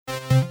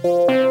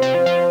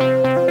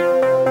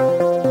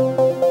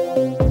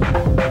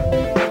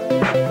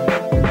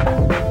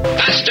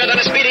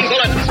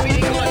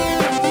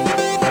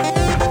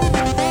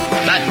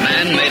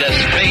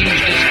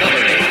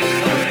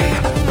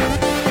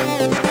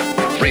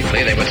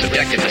briefly, they were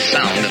subjected to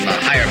sound in the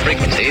higher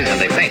frequencies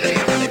and they fainted.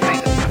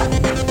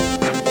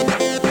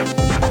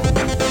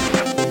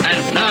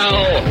 And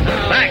now,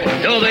 back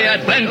to the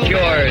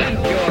adventures.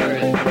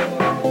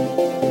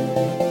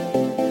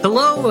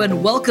 Hello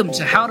and welcome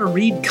to How to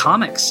Read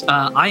Comics.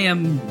 I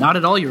am not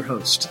at all your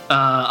host.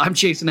 I'm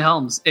Jason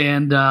Helms,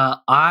 and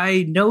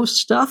I know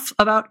stuff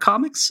about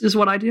comics is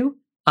what I do.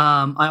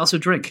 I also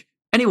drink.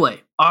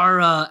 Anyway, our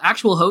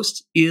actual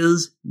host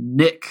is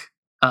Nick.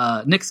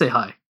 Nick, say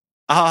hi.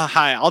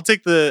 Hi. I'll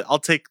take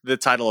the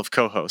title of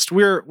co-host.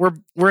 We're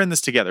in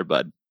this together,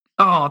 bud.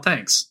 Oh,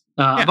 thanks.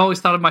 Yeah. I've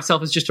always thought of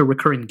myself as just a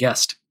recurring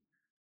guest.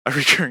 A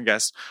recurring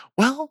guest.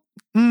 Well,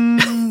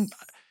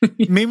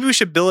 maybe we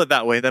should bill it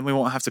that way. Then we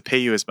won't have to pay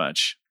you as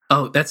much.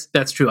 Oh,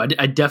 that's true. I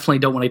definitely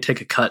don't want to take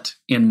a cut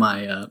in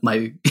my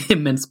my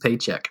immense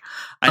paycheck.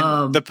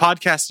 The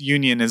podcast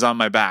union is on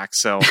my back,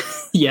 so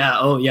yeah.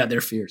 Oh, yeah.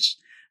 They're fierce.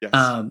 Yes.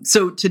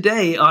 So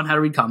today on How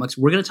to Read Comics,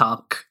 we're going to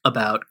talk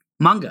about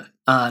manga,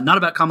 not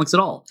about comics at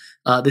all.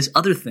 This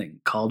other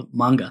thing called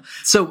manga.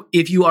 So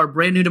if you are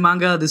brand new to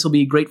manga, this will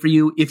be great for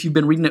you. If you've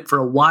been reading it for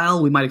a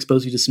while, we might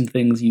expose you to some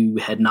things you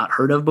had not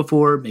heard of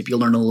before. Maybe you'll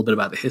learn a little bit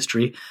about the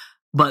history.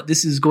 But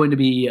this is going to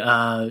be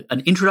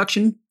an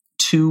introduction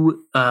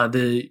to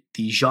the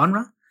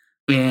genre,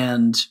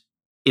 and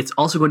it's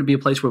also going to be a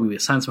place where we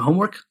assign some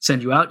homework,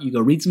 send you out, you go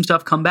read some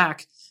stuff, come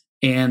back,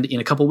 and in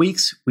a couple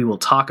weeks, we will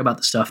talk about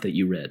the stuff that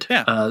you read.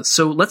 Yeah.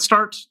 So let's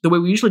start the way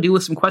we usually do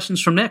with some questions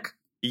from Nick.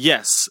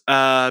 Yes,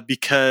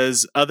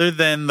 because other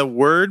than the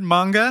word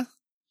manga,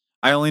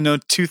 I only know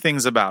two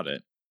things about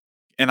it,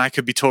 and I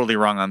could be totally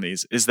wrong on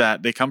these, is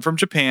that they come from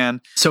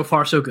Japan. So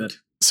far, so good.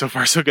 So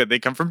far, so good. They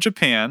come from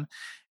Japan,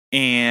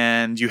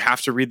 and you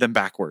have to read them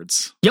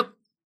backwards. Yep.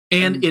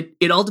 And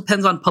it all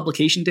depends on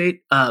publication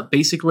date.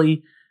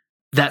 Basically,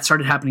 that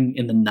started happening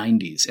in the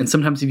 90s. And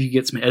sometimes if you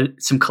get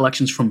some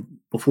collections from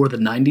before the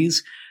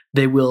 90s,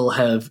 they will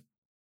have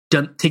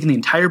taken the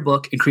entire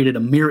book and created a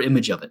mirror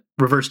image of it,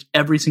 reversed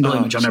every single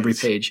image on every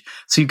page.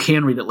 So you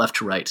can read it left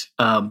to right.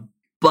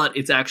 But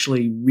it's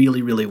actually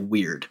really, really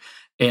weird.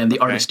 And the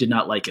artist did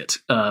not like it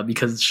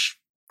because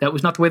that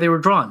was not the way they were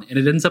drawn. And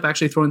it ends up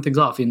actually throwing things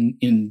off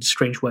in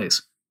strange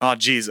ways. Oh,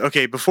 geez.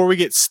 Okay, before we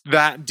get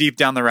that deep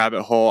down the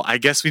rabbit hole, I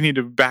guess we need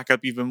to back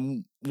up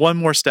even one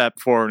more step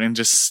forward and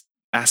just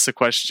ask the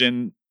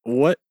question,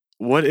 what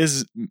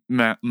is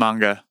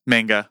manga?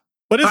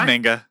 What is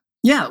manga?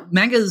 Yeah,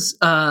 manga is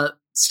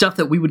stuff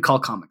that we would call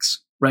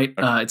comics, right?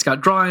 Okay. It's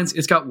got drawings,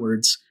 it's got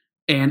words,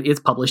 and it's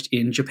published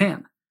in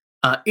Japan.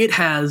 It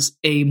has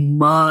a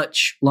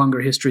much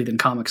longer history than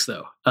comics,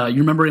 though. You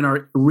remember in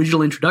our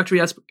original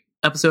introductory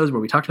episodes where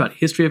we talked about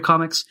history of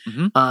comics,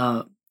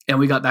 and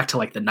we got back to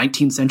like the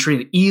 19th century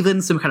and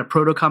even some kind of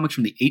proto-comics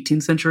from the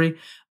 18th century.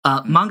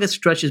 Manga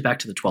stretches back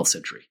to the 12th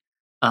century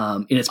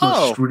in its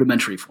most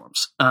rudimentary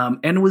forms.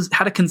 And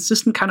had a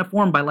consistent kind of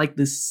form by like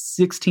the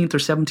 16th or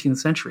 17th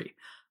century.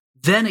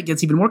 Then it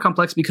gets even more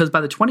complex because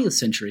by the 20th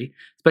century,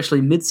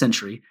 especially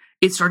mid-century,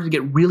 it started to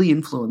get really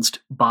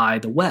influenced by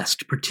the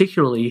West,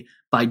 particularly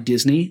by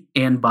Disney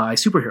and by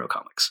superhero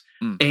comics.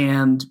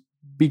 And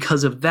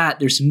because of that,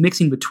 there's some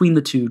mixing between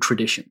the two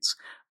traditions.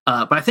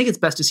 But I think it's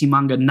best to see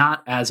manga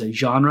not as a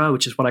genre,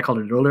 which is what I called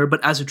it earlier,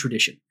 but as a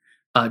tradition.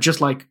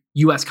 Just like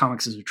U.S.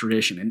 comics is a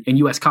tradition. And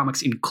U.S.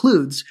 comics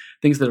includes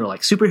things that are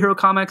like superhero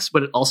comics,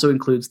 but it also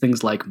includes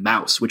things like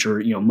Mouse, which are,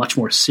 much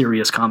more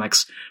serious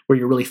comics where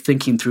you're really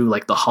thinking through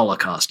like the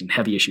Holocaust and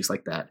heavy issues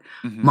like that.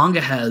 Manga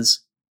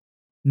has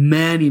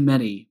many,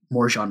 many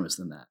more genres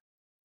than that.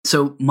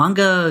 So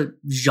manga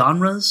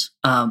genres,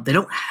 they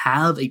don't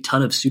have a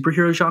ton of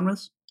superhero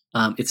genres.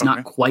 It's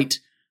not quite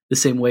the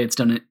same way it's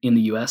done in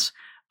the U.S.,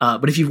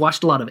 but if you've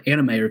watched a lot of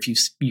anime or if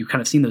you've kind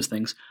of seen those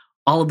things,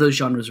 all of those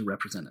genres are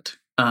represented.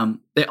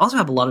 They also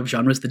have a lot of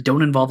genres that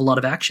don't involve a lot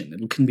of action.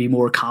 It can be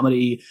more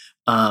comedy,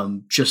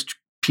 just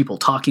people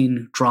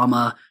talking,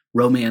 drama,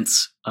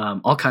 romance,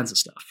 all kinds of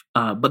stuff.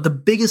 But the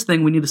biggest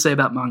thing we need to say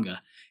about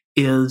manga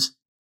is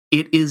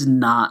it is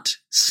not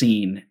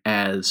seen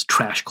as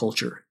trash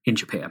culture in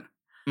Japan.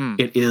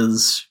 It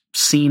is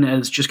seen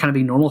as just kind of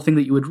a normal thing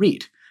that you would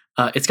read.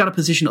 It's got a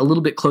position a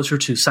little bit closer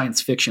to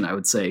science fiction, I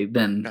would say,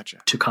 than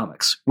to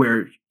comics,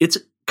 where it's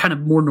kind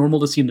of more normal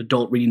to see an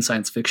adult reading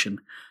science fiction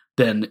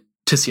than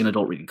to see an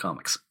adult reading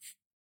comics.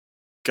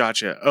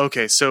 Gotcha.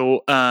 Okay,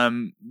 so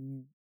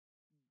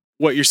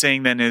what you're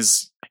saying then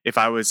is if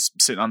I was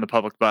sitting on the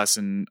public bus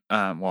and,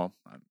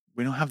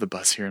 we don't have the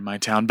bus here in my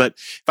town, but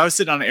if I was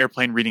sitting on an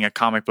airplane reading a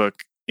comic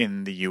book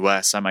in the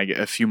U.S., I might get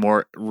a few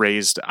more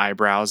raised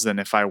eyebrows than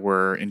if I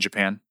were in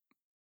Japan.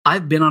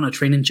 I've been on a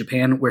train in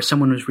Japan where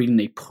someone was reading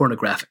a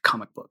pornographic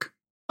comic book.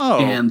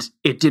 And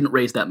it didn't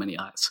raise that many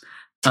eyes.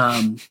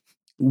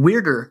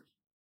 Weirder,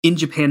 in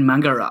Japan,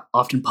 manga are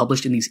often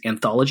published in these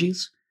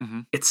anthologies.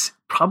 It's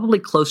probably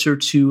closer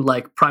to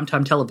like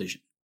primetime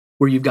television,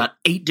 where you've got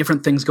 8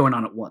 different things going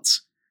on at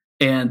once.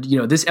 And,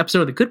 this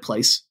episode of The Good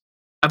Place,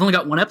 I've only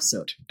got one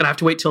episode, and I have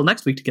to wait till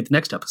next week to get the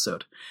next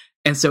episode.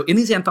 And so in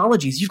these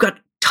anthologies, you've got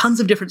tons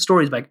of different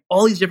stories by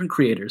all these different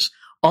creators,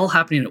 all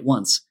happening at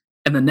once.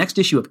 And the next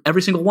issue of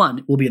every single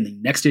one will be in the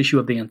next issue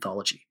of the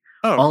anthology.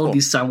 Oh, all cool. of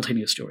these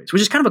simultaneous stories,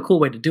 which is kind of a cool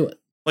way to do it.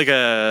 Like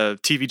a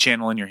TV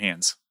channel in your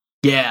hands.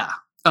 Yeah.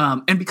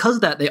 And because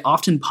of that, they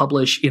often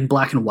publish in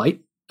black and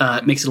white.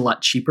 It makes it a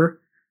lot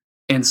cheaper.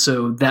 And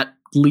so that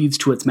leads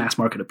to its mass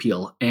market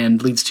appeal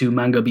and leads to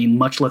manga being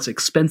much less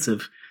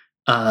expensive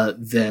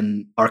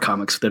than our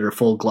comics that are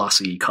full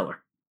glossy color.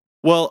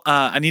 Well,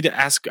 I need to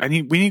ask,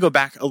 we need to go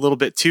back a little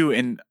bit too.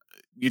 And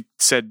you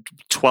said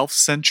 12th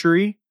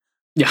century.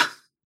 Yeah.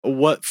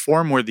 What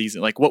form were these?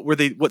 Like,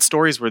 what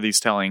stories were these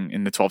telling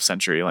in the 12th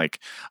century? Like,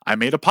 I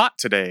made a pot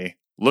today.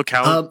 Look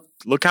how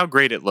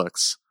great it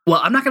looks. Well,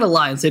 I'm not going to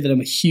lie and say that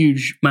I'm a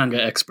huge manga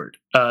expert.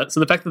 So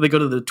the fact that they go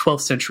to the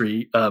 12th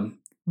century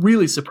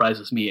really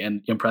surprises me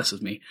and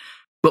impresses me.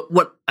 But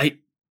what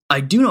I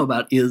do know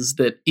about is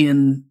that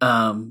in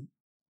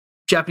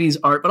Japanese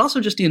art, but also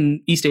just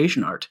in East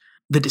Asian art,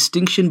 the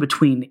distinction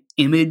between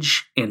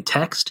image and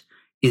text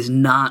is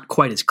not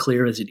quite as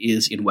clear as it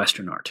is in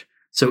Western art.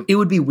 So it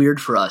would be weird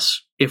for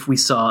us if we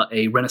saw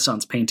a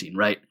Renaissance painting,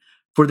 right?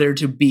 For there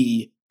to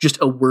be just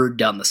a word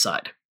down the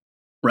side,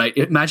 right?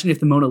 Imagine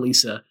if the Mona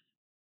Lisa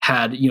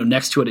had,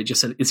 next to it, it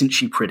just said, "Isn't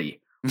she pretty?"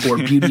 Or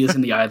 "Beauty is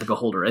in the eye of the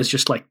beholder," as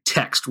just like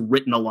text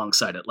written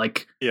alongside it.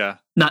 Like,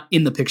 not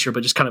in the picture,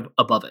 but just kind of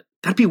above it.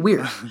 That'd be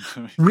weird.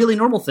 Really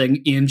normal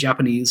thing in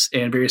Japanese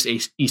and various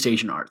East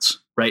Asian arts,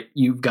 right?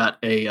 You've got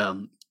a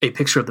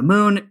picture of the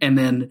moon and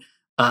then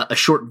a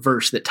short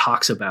verse that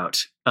talks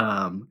about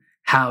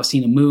how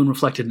seeing a moon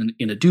reflected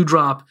in a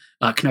dewdrop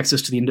connects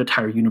us to the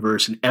entire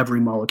universe, and every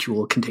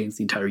molecule contains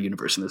the entire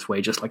universe in this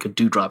way, just like a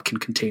dewdrop can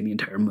contain the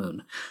entire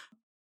moon.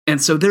 And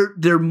so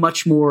they're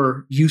much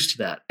more used to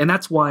that. And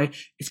that's why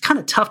it's kind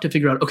of tough to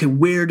figure out, okay,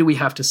 where do we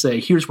have to say,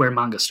 here's where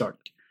manga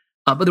started?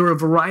 But there were a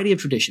variety of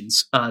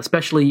traditions,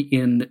 especially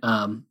in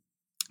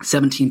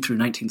 17th through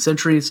 19th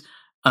centuries,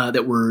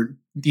 that were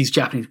these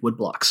Japanese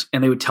woodblocks.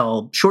 And they would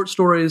tell short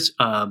stories.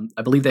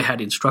 I believe they had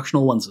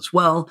instructional ones as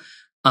well.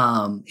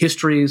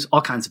 Histories,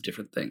 all kinds of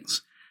different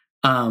things.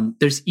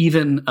 There's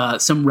even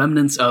some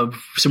remnants of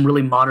some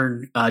really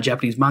modern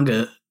Japanese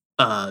manga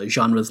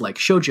genres like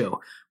shoujo,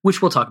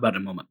 which we'll talk about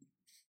in a moment.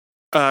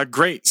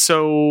 Great.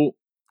 So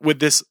with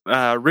this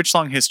rich,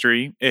 long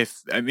history,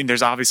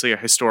 there's obviously a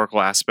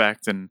historical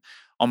aspect and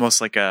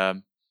almost like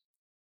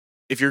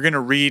if you're going to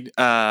read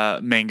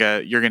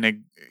manga, you're going to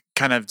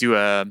kind of do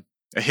a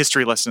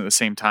history lesson at the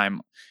same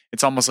time.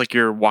 It's almost like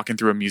you're walking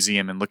through a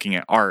museum and looking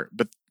at art.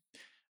 But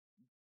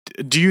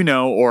do you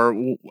know, or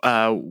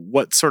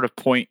what sort of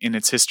point in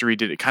its history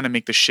did it kind of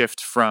make the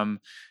shift from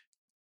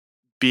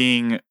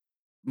being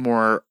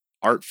more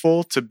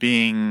artful to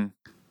being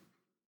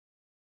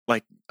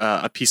like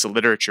a piece of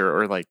literature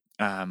or like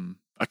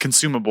a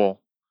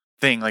consumable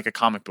thing, like a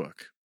comic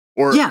book,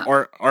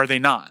 or are they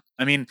not?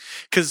 I mean,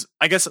 because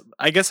I guess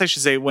I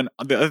should say, when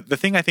the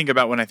thing I think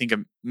about when I think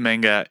of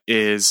manga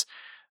is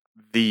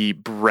the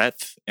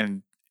breadth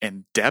and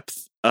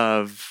depth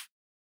of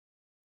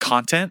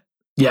content.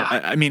 Yeah,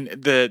 I mean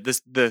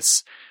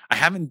this I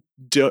haven't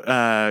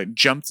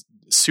jumped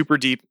super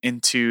deep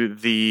into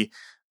the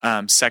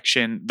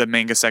section, the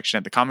manga section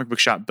at the comic book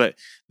shop, but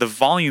the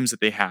volumes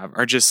that they have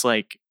are just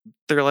like,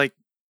 they're like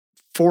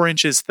 4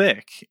 inches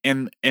thick,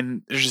 and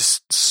there's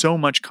just so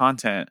much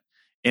content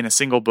in a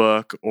single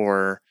book,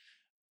 or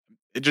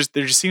there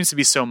just seems to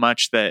be so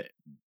much that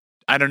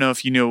I don't know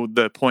if you know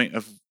the point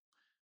of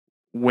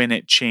when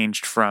it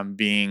changed from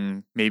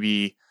being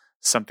maybe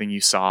something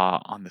you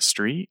saw on the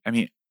street. I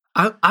mean,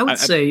 I would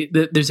say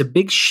that there's a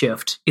big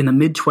shift in the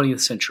mid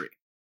 20th century,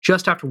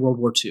 just after World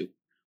War II,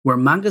 where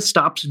manga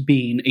stops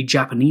being a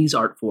Japanese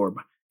art form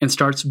and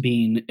starts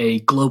being a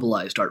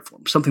globalized art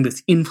form, something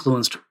that's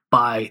influenced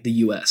by the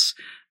US.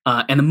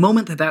 And the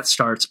moment that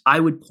starts,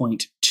 I would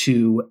point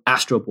to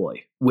Astro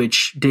Boy,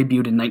 which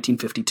debuted in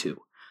 1952.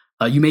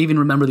 You may even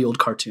remember the old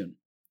cartoon.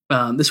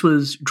 This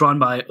was drawn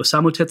by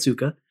Osamu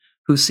Tezuka,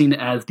 who's seen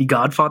as the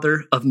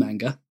godfather of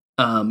manga.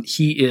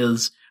 He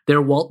is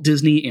their Walt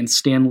Disney and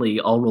Stan Lee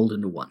all rolled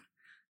into one.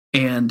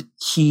 And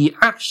he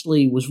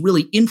actually was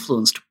really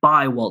influenced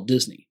by Walt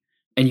Disney.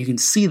 And you can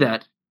see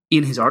that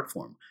in his art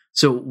form.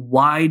 So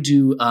why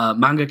do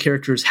manga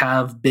characters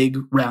have big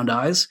round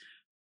eyes?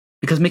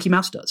 Because Mickey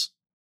Mouse does.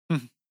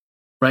 Mm-hmm.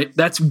 Right?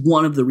 That's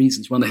one of the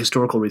reasons, one of the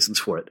historical reasons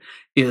for it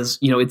is,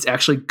 it's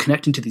actually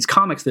connecting to these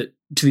comics, to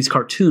these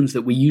cartoons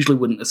that we usually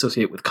wouldn't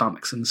associate with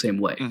comics in the same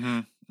way. Mm-hmm.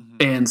 Mm-hmm.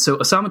 And so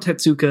Osamu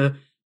Tezuka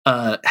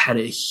had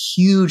a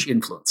huge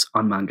influence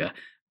on manga.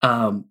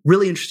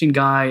 Really interesting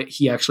guy.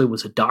 He actually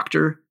was a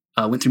doctor,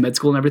 went through med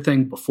school and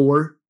everything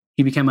before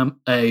he became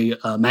a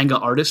manga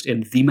artist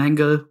and the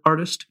manga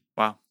artist.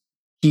 Wow.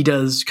 He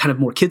does kind of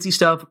more kidsy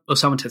stuff.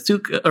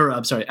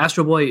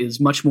 Astro Boy is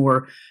much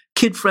more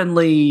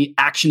kid-friendly,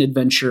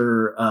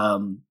 action-adventure,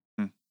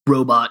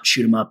 robot,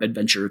 shoot-'em-up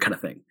adventure kind of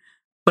thing.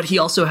 But he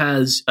also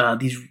has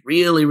these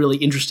really, really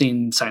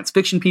interesting science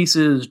fiction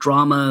pieces,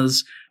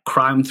 dramas,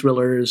 crime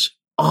thrillers,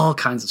 all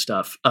kinds of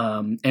stuff,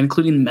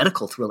 including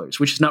medical thrillers,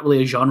 which is not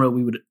really a genre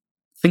we would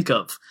think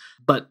of,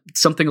 but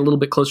something a little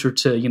bit closer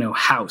to,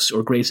 House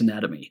or Grey's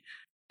Anatomy.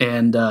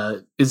 and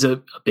is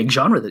a big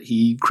genre that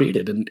he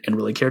created and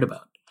really cared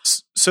about.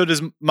 So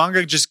does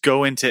manga just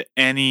go into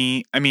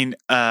any? I mean,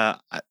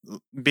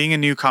 being a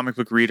new comic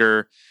book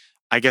reader,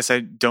 I guess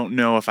I don't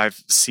know if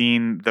I've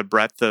seen the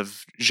breadth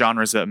of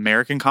genres that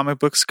American comic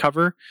books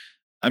cover.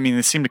 I mean,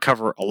 they seem to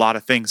cover a lot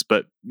of things,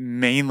 but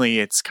mainly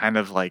it's kind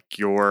of like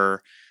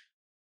your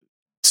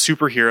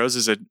superheroes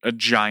is a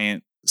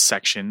giant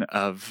section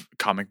of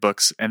comic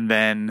books, and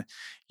then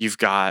you've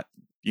got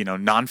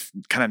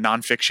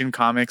nonfiction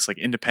comics, like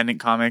independent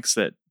comics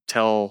that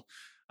tell.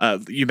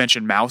 You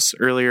mentioned Mouse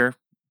earlier.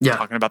 Yeah.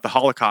 Talking about the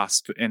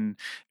Holocaust and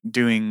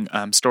doing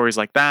stories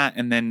like that.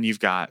 And then you've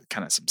got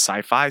kind of some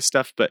sci-fi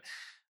stuff. But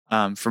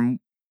from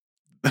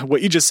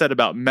what you just said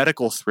about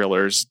medical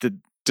thrillers,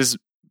 does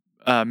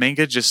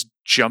manga just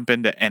jump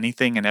into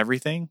anything and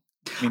everything?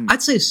 I mean,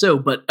 I'd say so,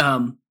 but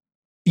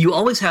you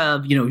always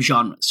have,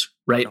 genres,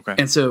 right? Okay.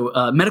 And so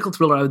medical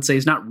thriller, I would say,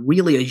 is not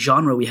really a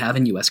genre we have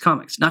in U.S.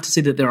 comics. Not to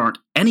say that there aren't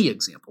any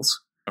examples.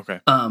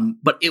 Okay.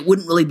 But it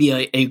wouldn't really be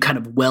a kind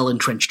of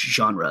well-entrenched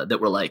genre that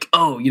we're like,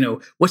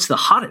 what's the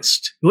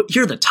hottest?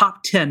 Here are the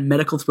top 10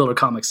 medical thriller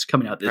comics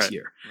coming out this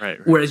year. Right.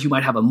 Whereas you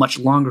might have a much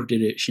longer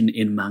tradition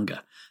in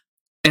manga.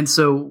 And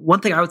so one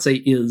thing I would say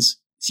is,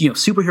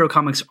 superhero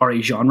comics are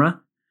a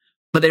genre,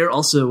 but they are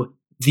also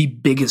the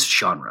biggest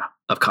genre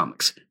of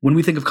comics. When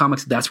we think of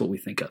comics, that's what we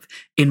think of.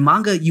 In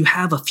manga, you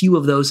have a few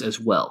of those as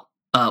well.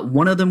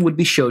 One of them would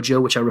be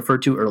shoujo, which I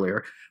referred to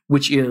earlier,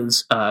 which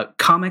is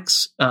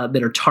comics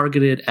that are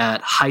targeted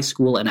at high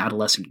school and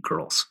adolescent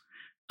girls.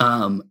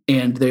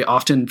 And they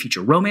often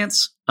feature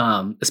romance,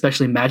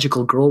 especially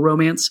magical girl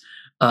romance.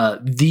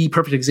 The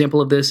perfect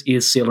example of this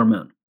is Sailor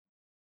Moon,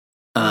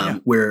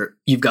 where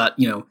you've got,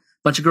 a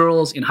bunch of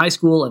girls in high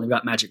school and they've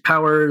got magic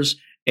powers.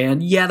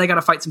 And yeah, they got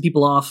to fight some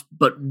people off.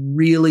 But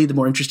really, the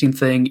more interesting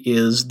thing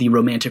is the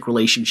romantic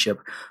relationship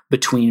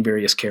between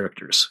various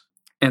characters.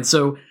 And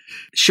so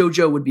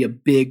shoujo would be a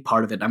big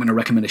part of it. I'm going to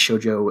recommend a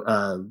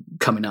shoujo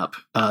coming up.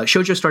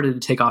 Shoujo started to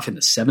take off in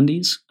the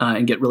 70s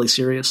and get really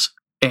serious.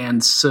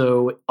 And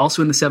so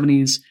also in the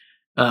 70s,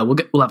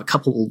 we'll have a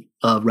couple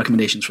of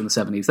recommendations from the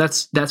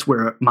 70s. That's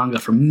where manga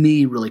for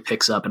me really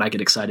picks up and I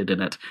get excited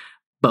in it.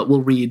 But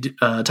we'll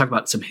talk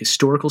about some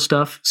historical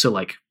stuff. So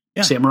like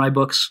samurai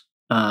books,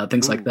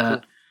 things like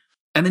that. Cool.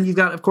 And then you've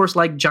got, of course,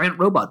 like giant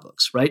robot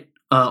books, right?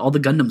 All the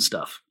Gundam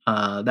stuff,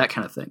 that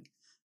kind of thing.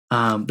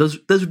 Those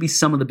would be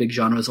some of the big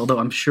genres, although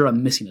I'm sure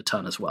I'm missing a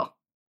ton as well.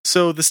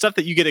 So the stuff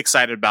that you get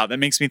excited about, that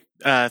makes me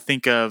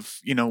think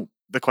of,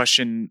 the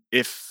question,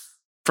 if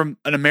from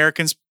an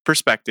American's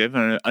perspective,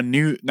 a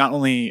new, not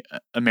only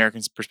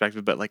American's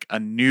perspective, but like a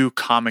new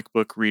comic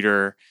book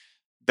reader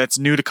that's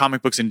new to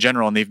comic books in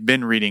general, and they've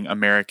been reading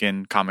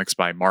American comics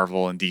by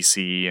Marvel and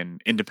DC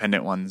and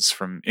independent ones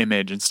from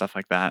Image and stuff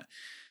like that.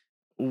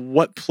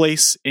 What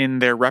place in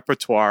their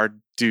repertoire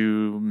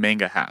do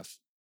manga have?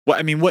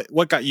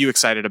 What got you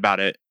excited about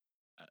it?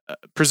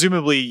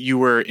 Presumably you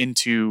were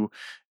into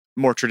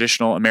more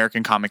traditional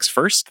American comics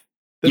first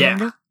than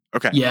manga?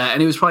 Okay. Yeah,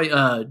 and it was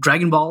probably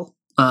Dragon Ball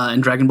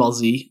and Dragon Ball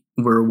Z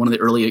were one of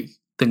the early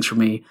things for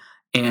me.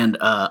 And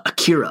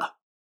Akira.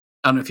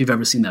 I don't know if you've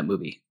ever seen that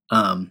movie.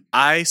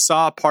 I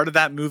saw part of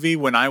that movie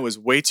when I was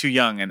way too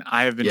young, and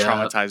I have been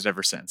traumatized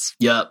ever since.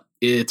 Yep,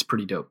 it's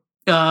pretty dope.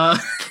 And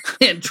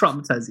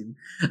traumatizing.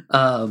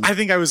 I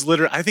think I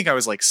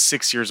was like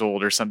 6 years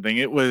old or something.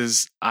 It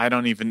was, I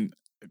don't even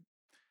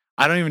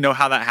know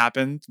how that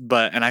happened,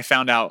 and I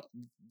found out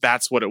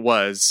that's what it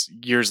was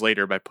years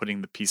later by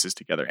putting the pieces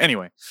together.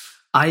 Anyway,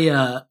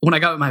 when I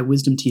got my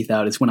wisdom teeth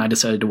out is when I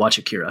decided to watch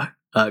Akira,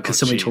 because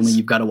somebody told me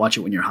you've got to watch it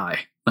when you're high.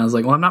 And I was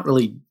like, well, I don't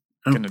really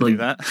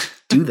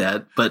do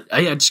that, but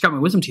I just got my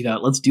wisdom teeth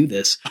out. Let's do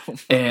this.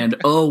 And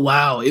oh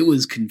wow, it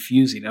was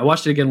confusing. I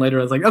watched it again later.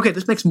 I was like, okay,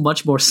 this makes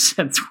much more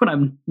sense when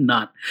I'm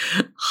not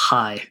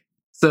high.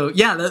 So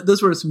yeah,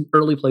 those were some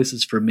early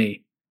places for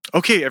me.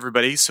 Okay,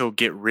 everybody. So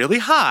get really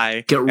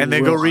high and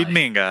then go read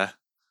manga.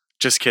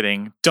 Just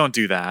kidding. Don't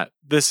do that.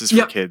 This is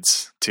for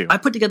kids too. I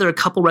put together a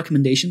couple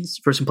recommendations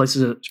for some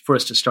places for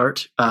us to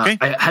start. Okay.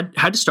 I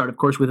had to start, of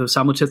course, with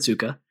Osamu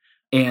Tezuka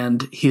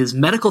and his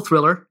medical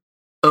thriller,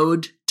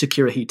 Ode to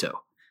Kirihito.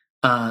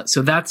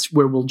 So that's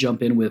where we'll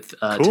jump in with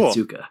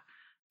Tezuka.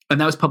 And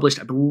that was published,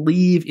 I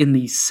believe, in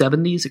the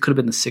 70s. It could have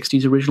been the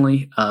 60s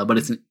originally, but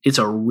it's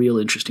a real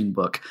interesting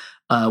book.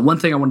 One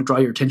thing I want to draw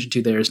your attention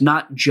to there is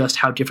not just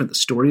how different the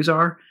stories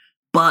are,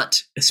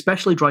 but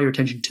especially draw your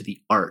attention to the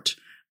art.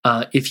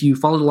 If you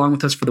followed along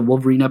with us for the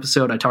Wolverine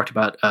episode, I talked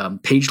about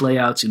page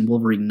layouts in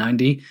Wolverine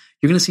 90.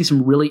 You're going to see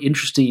some really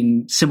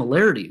interesting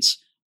similarities,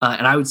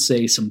 and I would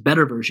say some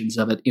better versions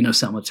of it in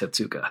Osamu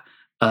Tezuka.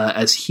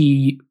 As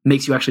he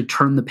makes you actually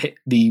turn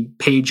the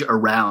page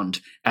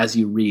around as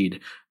you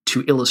read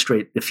to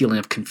illustrate the feeling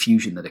of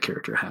confusion that a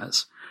character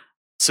has.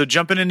 So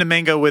jumping into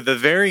manga with a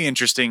very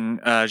interesting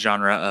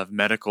genre of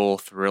medical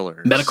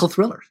thrillers. Medical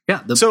thrillers,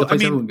 yeah. The place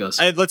everyone goes.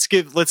 Let's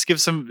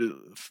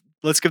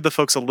give the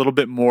folks a little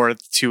bit more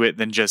to it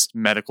than just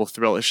medical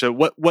thrillers. So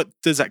what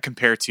does that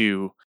compare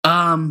to?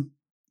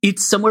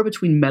 It's somewhere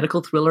between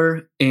medical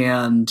thriller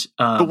and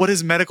but what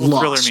does medical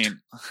Lost. thriller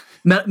mean?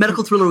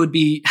 Medical thriller would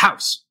be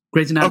House,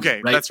 Grey's Anatomy.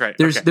 Okay, right? that's right.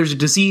 There's a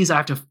disease.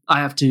 I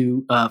have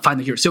to find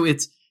the cure. So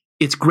it's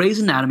Grey's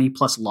Anatomy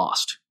plus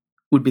Lost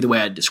would be the way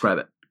I'd describe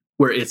it.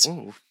 Where it's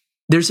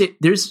there's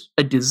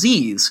a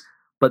disease,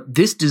 but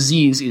this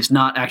disease is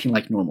not acting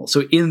like normal.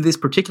 So in this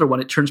particular one,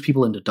 it turns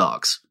people into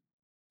dogs,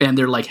 and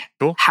they're like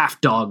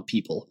half dog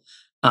people,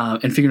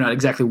 and figuring out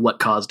exactly what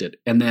caused it,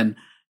 and then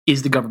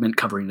is the government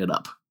covering it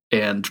up,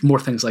 and more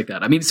things like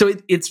that. I mean, so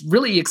it's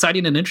really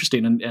exciting and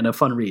interesting and a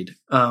fun read.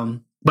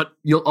 But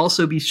you'll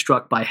also be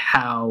struck by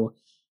how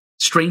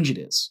strange it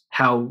is,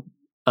 how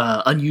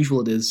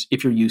unusual it is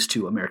if you're used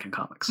to American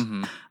comics.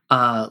 Mm-hmm.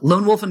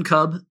 Lone Wolf and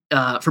Cub,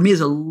 for me, is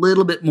a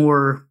little bit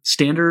more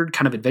standard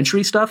kind of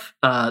adventure-y stuff.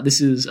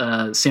 This is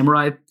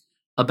Samurai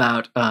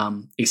about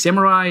a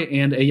samurai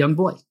and a young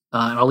boy.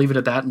 And I'll leave it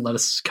at that and let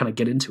us kind of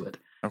get into it.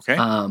 Okay.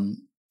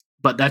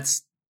 But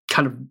that's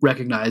kind of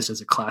recognized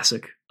as a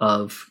classic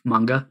of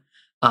manga.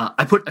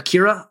 I put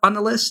Akira on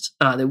the list,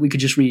 that we could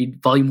just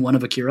read volume 1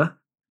 of Akira.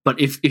 But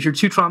if you're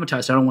too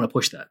traumatized, I don't want to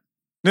push that.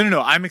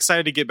 No. I'm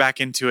excited to get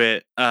back into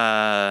it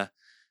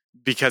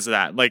because of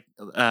that. Like,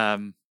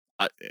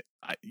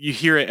 you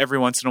hear it every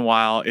once in a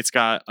while. It's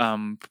got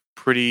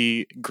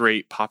pretty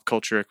great pop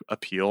culture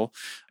appeal.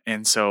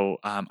 And so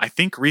I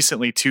think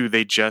recently, too,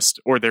 they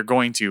just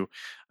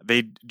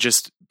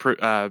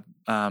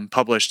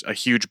published a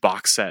huge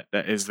box set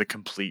that is the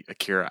complete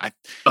Akira.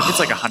 It's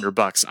like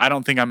 $100. I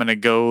don't think I'm going to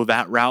go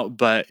that route,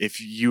 but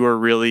if you are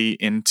really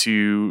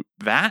into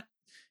that,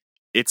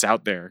 it's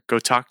out there. Go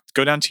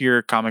down to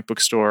your comic book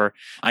store.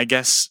 I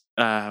guess,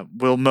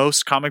 will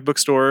most comic book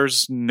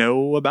stores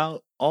know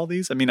about all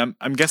these? I mean,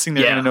 I'm guessing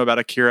they're going to know about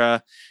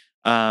Akira.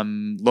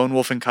 Lone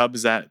Wolf and Cub,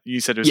 is that,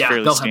 you said it was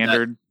fairly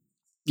standard?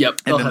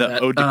 Yep. And then the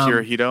Ode to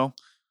Kirihito?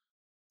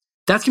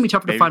 That's going to be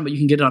tougher to find, but you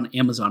can get it on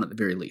Amazon at the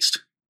very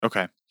least.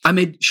 Okay. I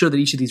made sure that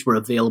each of these were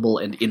available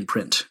and in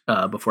print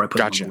before I put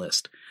them on the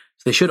list.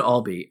 So they should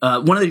all be.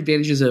 One of the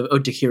advantages of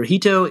Ode to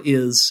Kirihito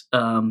is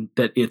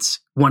that it's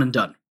one and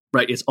done.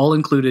 Right, it's all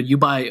included. You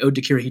buy Ode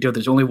to Kirihito,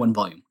 there's only 1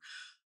 volume.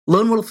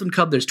 Lone Wolf and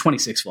Cub, there's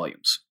 26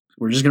 volumes.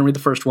 We're just going to read the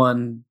first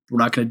one. We're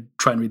not going to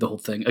try and read the whole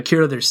thing.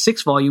 Akira, there's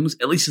 6 volumes.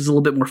 At least it's a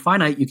little bit more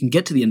finite. You can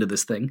get to the end of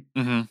this thing.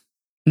 Mm-hmm.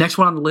 Next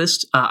one on the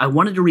list, I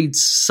wanted to read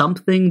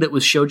something that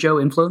was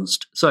shoujo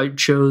influenced. So I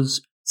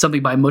chose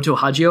something by Moto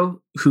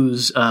Hagio,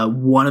 who's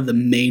one of the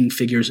main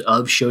figures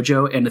of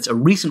shoujo. And it's a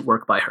recent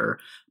work by her,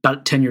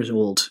 about 10 years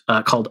old,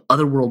 called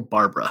Otherworld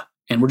Barbara.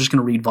 And we're just going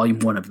to read volume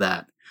 1 of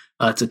that.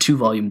 It's a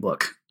 2-volume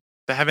book.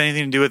 Does that have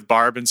anything to do with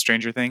Barb and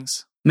Stranger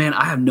Things? Man,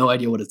 I have no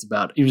idea what it's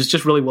about. It was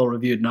just really well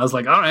reviewed, and I was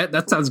like, all right,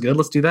 that sounds good.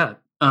 Let's do that.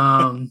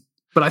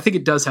 But I think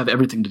it does have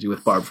everything to do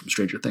with Barb from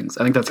Stranger Things.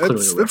 I think that's clearly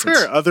a reference.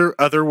 That's fair.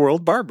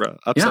 Otherworld Barbara.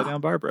 Upside Down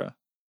Barbara.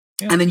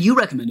 Yeah. And then you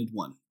recommended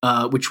one,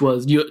 which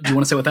was, do you want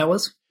to say what that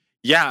was?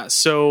 Yeah,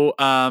 so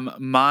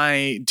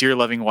my dear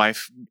loving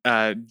wife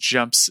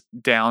jumps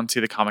down to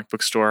the comic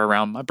book store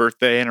around my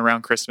birthday and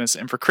around Christmas.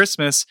 And for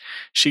Christmas,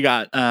 she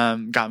got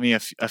me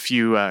a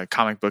few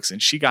comic books,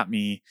 and she got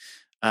me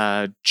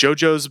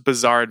JoJo's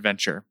Bizarre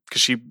Adventure,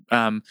 because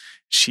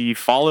she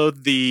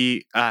followed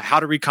the How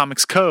to Read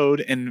Comics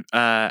code and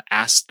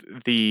asked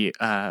the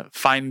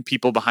fine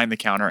people behind the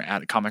counter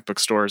at comic book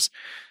stores,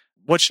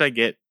 what should I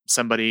get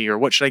somebody, or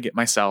what should I get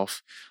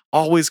myself?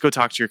 Always go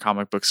talk to your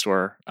comic book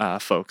store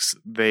folks.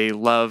 They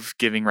love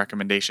giving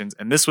recommendations,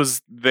 and this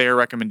was their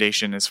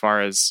recommendation as far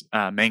as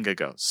manga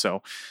goes.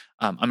 So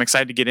I'm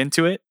excited to get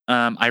into it.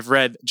 I've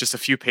read just a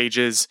few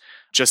pages,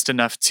 just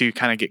enough to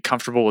kind of get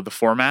comfortable with the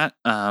format.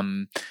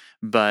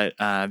 But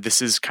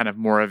this is kind of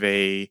more of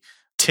a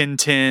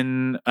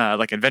Tintin,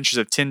 like Adventures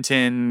of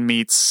Tintin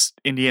meets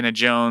Indiana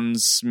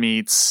Jones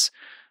meets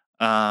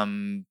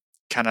kind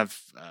of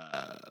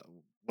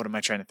what am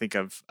I trying to think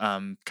of?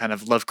 Kind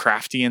of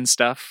Lovecraftian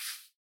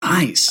stuff.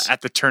 Nice.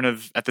 At the turn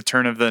of the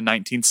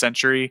 19th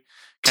century.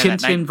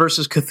 Tintin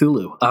versus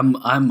Cthulhu.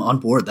 I'm on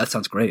board. That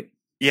sounds great.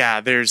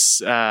 Yeah,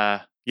 there's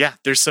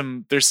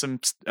some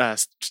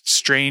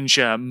strange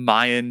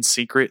Mayan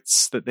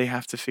secrets that they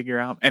have to figure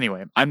out.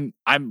 Anyway, I'm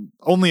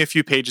only a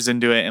few pages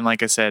into it, and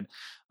like I said,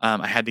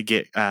 I had to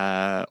get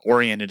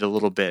oriented a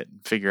little bit and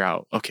figure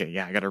out, okay,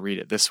 yeah, I got to read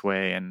it this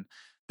way, and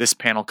this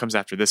panel comes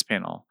after this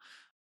panel.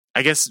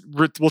 I guess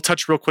we'll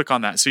touch real quick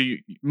on that. So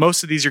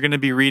most of these are going to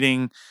be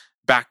reading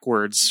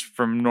backwards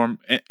from norm,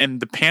 and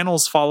the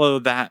panels follow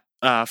that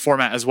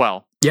format as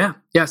well. Yeah.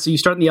 So you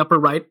start in the upper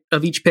right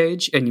of each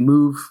page, and you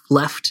move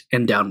left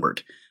and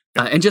downward.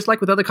 And just like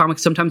with other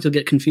comics, sometimes you'll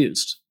get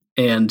confused,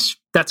 and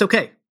that's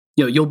okay.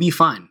 You'll be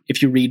fine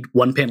if you read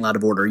one panel out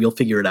of order. You'll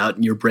figure it out,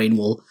 and your brain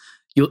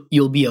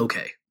you'll be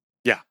okay.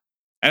 Yeah,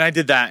 and I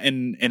did that,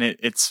 and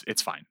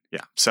it's fine.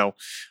 Yeah. So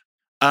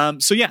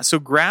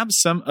grab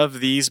some of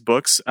these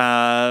books.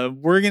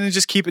 We're going to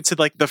just keep it to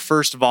like the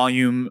first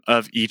volume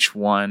of each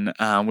one.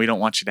 We don't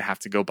want you to have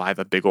to go buy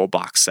the big old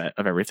box set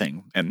of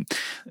everything. And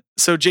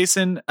so,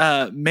 Jason,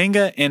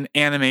 manga and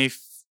anime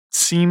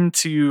seem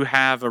to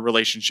have a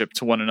relationship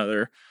to one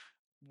another.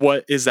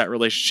 what is that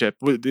relationship?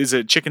 Is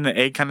it chicken and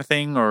egg kind of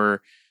thing,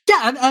 or? Yeah,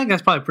 I think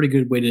that's probably a pretty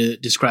good way to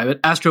describe it.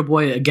 Astro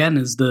Boy, again,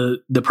 is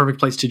the perfect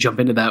place to jump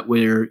into that,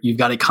 where you've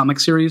got a comic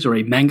series or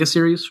a manga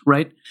series,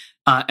 right?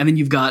 And then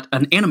you've got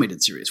an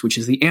animated series, which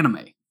is the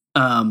anime.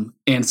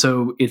 And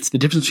so it's the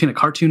difference between a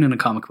cartoon and a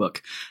comic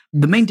book.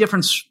 The main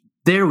difference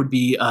there would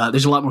be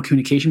there's a lot more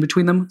communication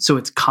between them. So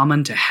it's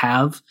common to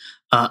have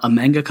a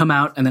manga come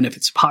out, and then if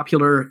it's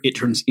popular, it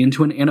turns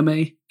into an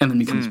anime and then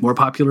becomes more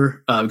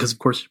popular because, of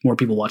course, more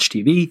people watch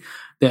TV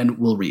than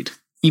will read,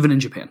 even in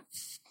Japan.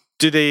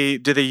 Do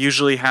they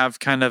usually have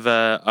kind of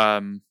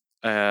a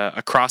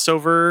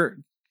crossover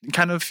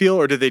kind of feel,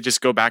 or do they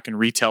just go back and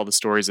retell the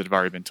stories that have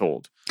already been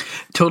told?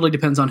 Totally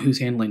depends on who's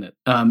handling it.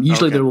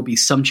 Usually there will be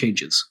some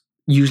changes.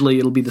 Usually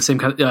it'll be the same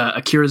kind of,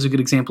 Akira is a good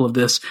example of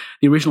this.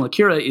 The original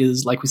Akira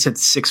is, like we said,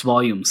 6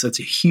 volumes. That's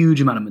a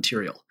huge amount of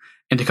material.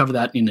 And to cover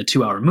that in a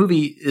 2-hour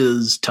movie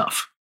is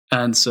tough.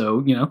 And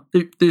so,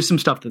 there's some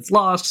stuff that's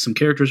lost, some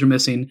characters are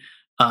missing,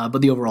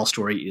 but the overall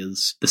story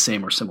is the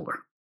same or similar.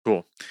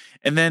 Cool.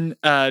 And then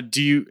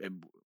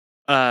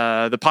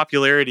the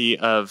popularity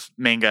of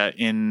manga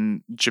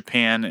in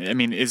Japan, I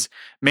mean, is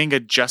manga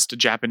just a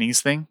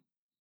Japanese thing?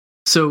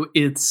 So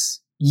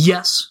it's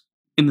yes,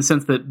 in the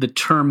sense that the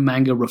term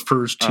manga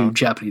refers to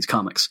Japanese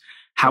comics.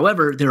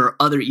 However, there are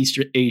other East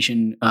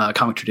Asian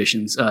comic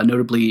traditions,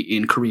 notably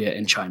in Korea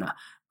and China.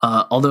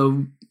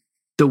 Although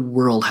the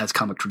world has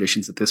comic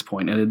traditions at this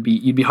point, and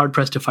you'd be hard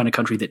pressed to find a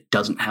country that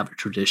doesn't have a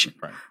tradition.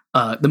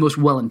 Right. The most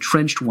well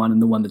entrenched one,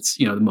 and the one that's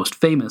the most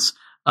famous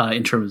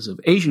in terms of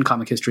Asian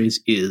comic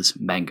histories, is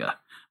manga.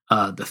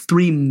 The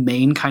 3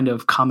 main kind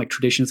of comic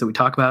traditions that we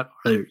talk about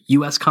are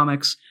U.S.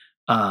 comics,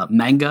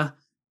 manga,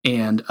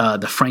 and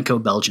the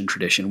Franco-Belgian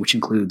tradition, which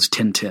includes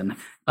Tintin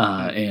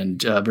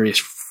and various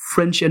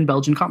French and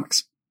Belgian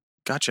comics.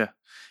 Gotcha.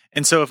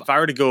 And so if I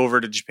were to go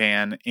over to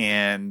Japan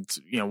and,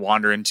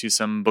 wander into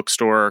some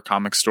bookstore or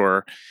comic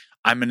store,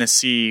 I'm going to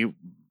see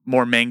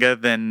more manga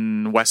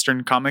than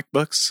Western comic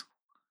books?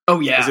 Oh,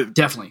 yeah,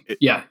 definitely.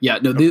 Yeah.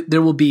 No,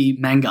 there will be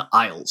manga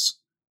aisles.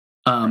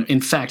 Right. In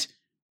fact,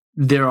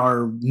 there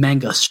are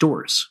manga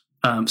stores.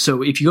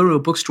 So if you go to a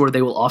bookstore,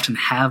 they will often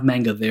have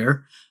manga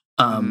there.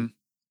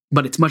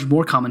 But it's much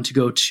more common to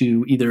go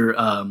to either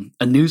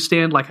a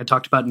newsstand, like I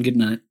talked about, and get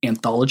an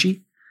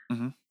anthology,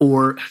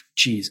 or,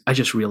 geez, I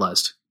just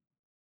realized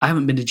I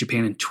haven't been to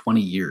Japan in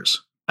 20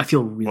 years. I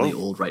feel really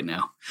old right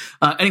now.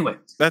 Anyway.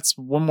 That's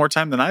one more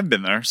time than I've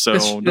been there.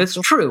 So that's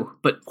true.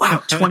 But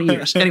wow, 20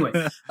 years. Anyway,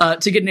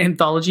 to get an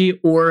anthology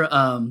or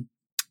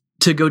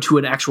to go to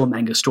an actual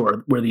manga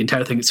store where the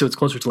entire thing, so it's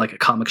closer to like a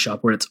comic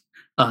shop where it's,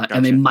 gotcha.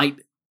 And they might,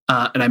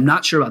 and I'm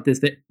not sure about this,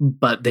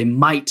 but they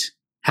might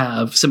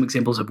have some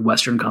examples of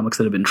Western comics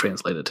that have been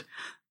translated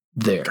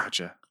there.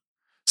 Gotcha.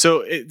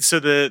 So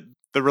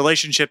the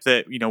relationship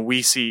that,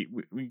 we see,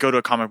 we go to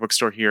a comic book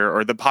store here,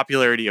 or the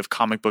popularity of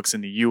comic books in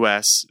the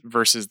US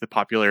versus the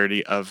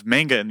popularity of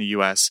manga in the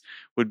US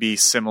would be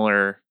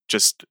similar,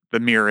 just the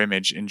mirror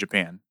image in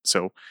Japan.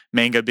 So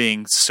manga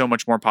being so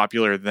much more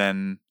popular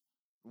than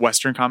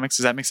Western comics.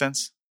 Does that make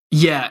sense?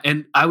 Yeah.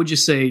 And I would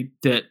just say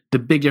that the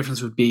big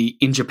difference would be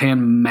in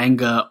Japan,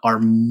 manga are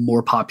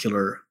more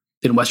popular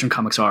than Western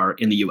comics are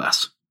in the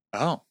US.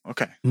 Oh,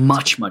 okay.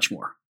 Much, much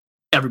more.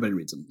 Everybody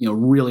reads them.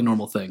 Really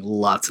normal thing.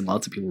 Lots and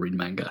lots of people read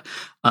manga.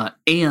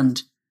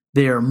 And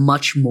they're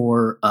much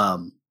more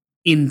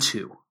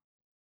into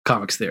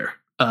comics there,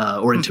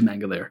 or into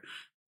manga there.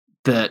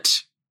 That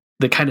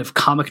the kind of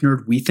comic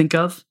nerd we think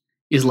of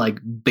is like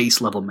base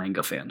level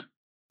manga fan.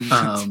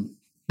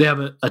 They have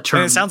a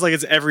term. And it sounds like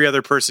it's every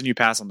other person you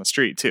pass on the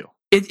street too.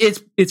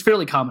 It's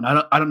fairly common.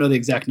 I don't know the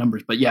exact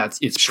numbers, but yeah,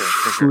 it's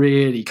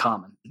pretty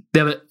common.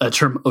 They have a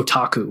term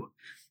otaku,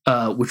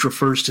 which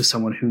refers to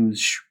someone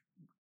who's,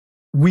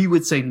 we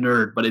would say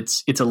nerd, but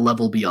it's a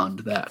level beyond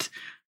that.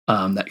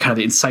 That kind of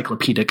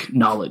encyclopedic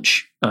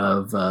knowledge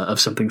of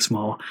something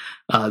small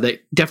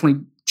that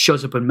definitely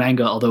shows up in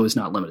manga, although is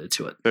not limited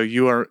to it. So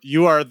you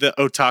are the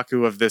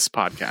otaku of this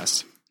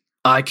podcast.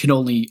 I can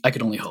only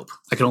hope.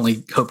 I can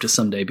only hope to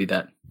someday be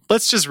that. We'll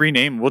just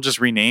rename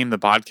the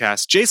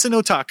podcast Jason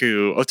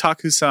Otaku.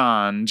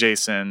 Otaku-san,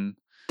 Jason.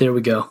 There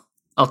we go.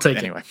 I'll take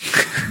it. Anyway.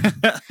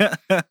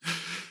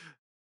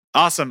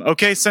 Awesome.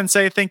 Okay,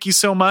 Sensei, thank you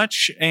so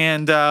much.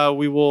 And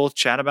we will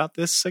chat about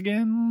this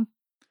again.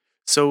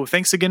 So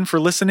thanks again for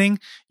listening.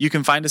 You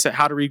can find us at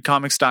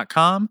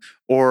howtoreadcomics.com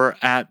or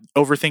at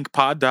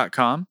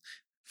overthinkpod.com.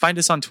 Find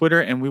us on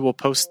Twitter, and we will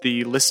post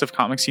the list of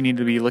comics you need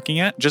to be looking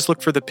at. Just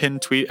look for the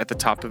pinned tweet at the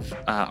top of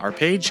our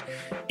page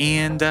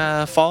and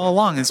follow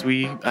along as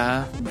we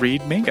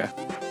read manga.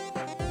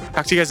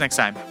 Talk to you guys next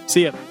time.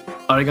 See ya.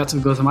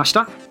 Arigatou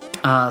gozaimashita.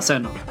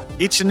 Sayonara.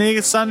 1, 2,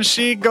 3, 4, 5,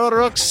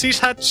 6,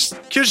 7, 8,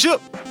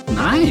 9, 10.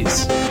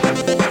 Nice.